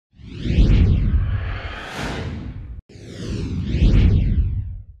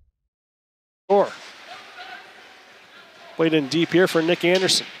Played in deep here for Nick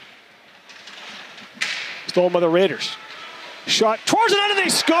Anderson. Stolen by the Raiders. Shot towards the net and they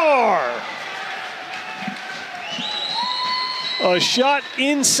score! A shot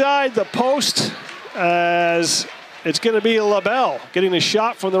inside the post as it's going to be LaBelle getting the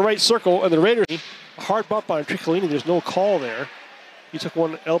shot from the right circle, and the Raiders. A hard bump on Triccolini. There's no call there. He took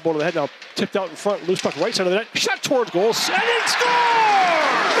one elbow to the head, now tipped out in front, loose puck right side of the net. Shot towards goal, and it scores!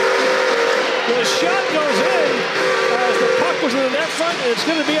 The shot goes in as the puck was in the net front, and it's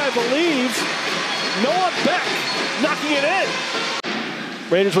going to be, I believe, Noah Beck knocking it in.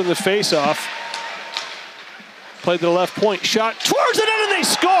 Raiders win the face-off. Played to the left point, shot towards the net, and they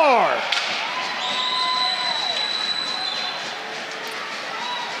score!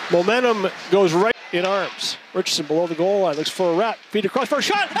 Momentum goes right in arms. Richardson below the goal line, looks for a wrap, feed across for a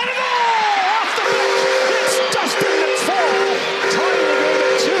shot, and a goal! Off the bench, it's Dustin McFall, tying the game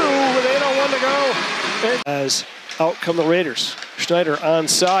at 2 with 8:01 to go. And as out come the Raiders. Schneider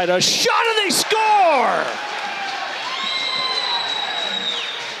onside, a shot, and they score!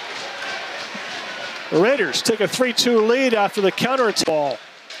 The Raiders take a 3-2 lead after the counter ball.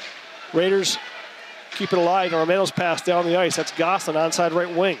 Raiders keep it alive, and Romano's pass down the ice. That's Gosselin onside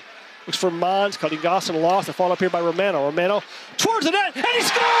right wing. Looks for Mons, cutting Gosselin lost. A fall up here by Romano. Romano towards the net, and he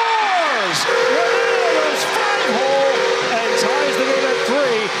scores! Romano goes 5-hole and ties the game at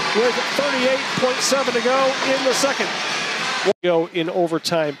 3 with 38.7 to go in the second. Go in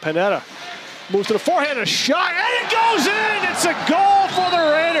overtime. Panetta moves to the forehand, a shot, and it goes in! It's a goal for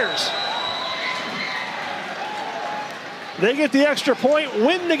the Raiders. They get the extra point,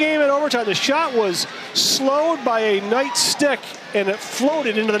 win the game in overtime. The shot was slowed by a Knight stick, and it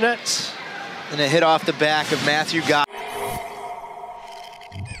floated into the nets. And it hit off the back of Matthew Gosselin.